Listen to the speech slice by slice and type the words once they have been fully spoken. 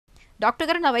Doctor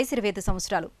గారు, నా వయసు 25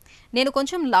 సంవత్సరాలు. నేను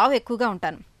కొంచెం లావు ఎక్కువగా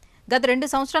ఉంటాను. గత 2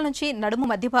 సంవత్సరాల నుంచి నడుము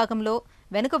మధ్య భాగంలో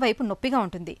వెనుక వైపు నొప్పిగా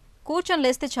ఉంటుంది. కూర్చొని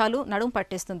లేస్తే చాలు నడుము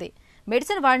పట్టేస్తుంది.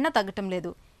 మెడిసిన్ వాడినా తగ్గటం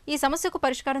లేదు. ఈ సమస్యకు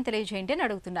పరిష్కారం తెలియజేయండి అని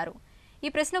అడుగుతున్నారు. ఈ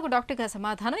ప్రశ్నకు డాక్టర్ గారి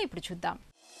సమాధానం ఇప్పుడు చూద్దాం.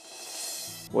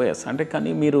 ఓఎస్ అంటే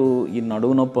కానీ మీరు ఈ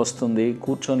నడుము నొప్పి వస్తుంది,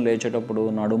 కూర్చొని లేచేటప్పుడు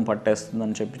నడుము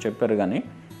పట్టేస్తుందని చెప్పారు. కానీ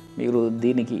మీరు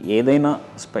దీనికి ఏదైనా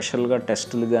స్పెషల్గా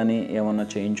టెస్టులు కానీ ఏమైనా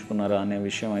చేయించుకున్నారా అనే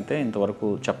విషయం అయితే ఇంతవరకు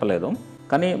చెప్పలేదు.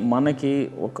 కానీ మనకి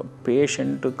ఒక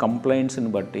పేషెంట్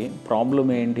కంప్లైంట్స్ని బట్టి ప్రాబ్లం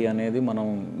ఏంటి అనేది మనం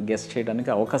గెస్ చేయడానికి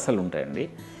అవకాశాలు ఉంటాయండి.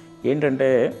 ఏంటంటే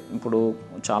ఇప్పుడు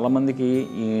చాలామందికి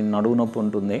ఈ నడుము నొప్పి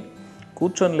ఉంటుంది,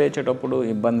 కూర్చొని లేచేటప్పుడు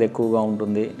ఇబ్బంది ఎక్కువగా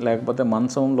ఉంటుంది, లేకపోతే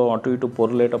మంచంలో అటు ఇటు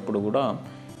పొరలేటప్పుడు కూడా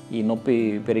ఈ నొప్పి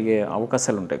పెరిగే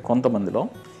అవకాశాలు ఉంటాయి కొంతమందిలో.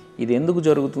 ఇది ఎందుకు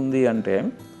జరుగుతుంది అంటే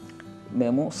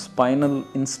మేము స్పైనల్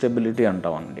ఇన్స్టెబిలిటీ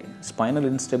అంటామండి. స్పైనల్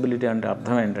ఇన్స్టెబిలిటీ అంటే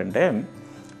అర్థం ఏంటంటే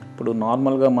ఇప్పుడు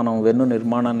నార్మల్గా మనం వెన్ను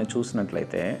నిర్మాణాన్ని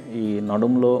చూసినట్లయితే ఈ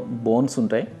నడుములో బోన్స్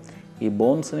ఉంటాయి. ఈ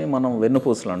బోన్స్ని మనం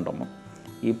వెన్నుపూసలు అంటాము.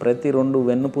 ఈ ప్రతి 2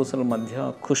 వెన్నుపూసల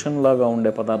మధ్య కుషన్ లాగా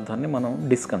ఉండే పదార్థాన్ని మనం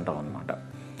డిస్క్ అంటాం అన్నమాట.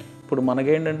 ఇప్పుడు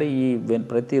మనకేంటంటే ఈ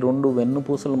ప్రతి 2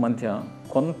 వెన్నుపూసల మధ్య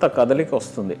కొంత కదలిక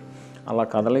వస్తుంది. అలా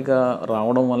కదలిక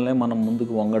రావడం వల్లే మనం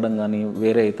ముందుకు వంగడం కానీ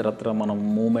వేరే ఇతరత్ర మనం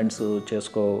మూమెంట్స్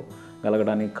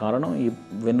చేసుకోగలగడానికి కారణం ఈ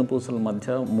వెన్నుపూసల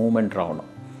మధ్య మూమెంట్ రావడం.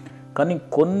 కానీ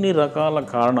కొన్ని రకాల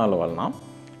కారణాల వలన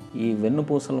ఈ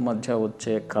వెన్నుపూసల మధ్య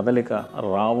వచ్చే కదలిక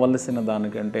రావలసిన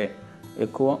దానికంటే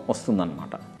ఎక్కువ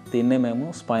వస్తుందన్నమాట. దీన్నే మేము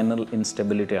స్పైనల్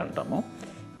ఇన్స్టెబిలిటీ అంటాము.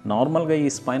 నార్మల్గా ఈ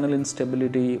స్పైనల్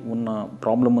ఇన్స్టెబిలిటీ ఉన్న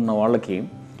ప్రాబ్లం ఉన్న వాళ్ళకి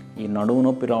ఈ నడుము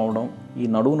నొప్పి రావడం, ఈ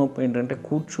నడుము నొప్పి ఏంటంటే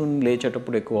కూర్చుని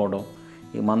లేచేటప్పుడు ఎక్కువ అవడం,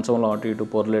 ఈ మంచంలో అటు ఇటు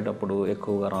పొరలేటప్పుడు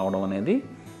ఎక్కువగా రావడం అనేది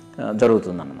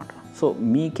జరుగుతుందన్నమాట. సో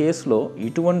మీ కేసులో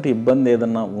ఇటువంటి ఇబ్బంది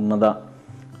ఏదన్నా ఉన్నదా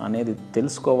అనేది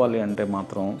తెలుసుకోవాలి అంటే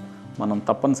మాత్రం మనం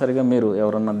తప్పనిసరిగా మీరు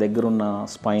ఎవరన్నా దగ్గరున్న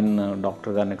స్పైన్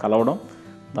డాక్టర్ గారిని కలవడం,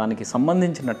 దానికి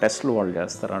సంబంధించిన టెస్టులు వాళ్ళు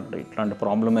చేస్తారంటే ఇట్లాంటి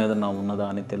ప్రాబ్లం ఏదైనా ఉన్నదా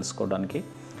అని తెలుసుకోవడానికి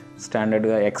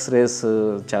స్టాండర్డ్గా ఎక్స్రేస్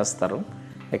చేస్తారు.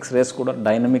 ఎక్స్రేస్ కూడా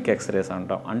డైనమిక్ ఎక్స్రేస్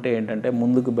అంటాం. అంటే ఏంటంటే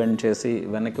ముందుకు బెండ్ చేసి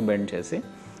వెనక్కి బెండ్ చేసి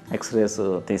ఎక్స్రేస్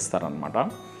తీస్తారనమాట.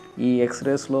 ఈ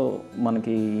ఎక్స్రేస్లో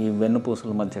మనకి ఈ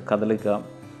వెన్నుపూసల మధ్య కదలిక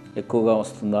ఎక్కువగా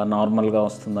వస్తుందా, నార్మల్గా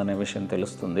వస్తుందా అనే విషయం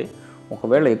తెలుస్తుంది.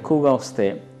 ఒకవేళ ఎక్కువగా వస్తే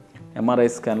ఎంఆర్ఐ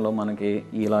స్కాన్లో మనకి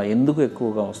ఇలా ఎందుకు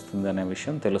ఎక్కువగా వస్తుంది అనే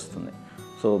విషయం తెలుస్తుంది.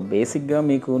 సో బేసిక్గా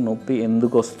మీకు నొప్పి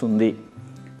ఎందుకు వస్తుంది,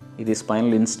 ఇది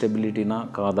స్పైనల్ ఇన్స్టెబిలిటీనా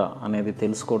కాదా అనేది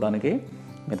తెలుసుకోవడానికి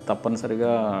మీరు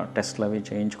తప్పనిసరిగా టెస్ట్లు అవి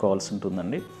చేయించుకోవాల్సి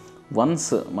ఉంటుందండి.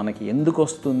 వన్స్ మనకి ఎందుకు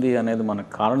వస్తుంది అనేది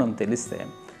మనకు కారణం తెలిస్తే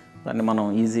దాన్ని మనం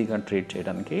ఈజీగా ట్రీట్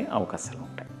చేయడానికి అవకాశాలు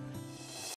ఉంటాయి.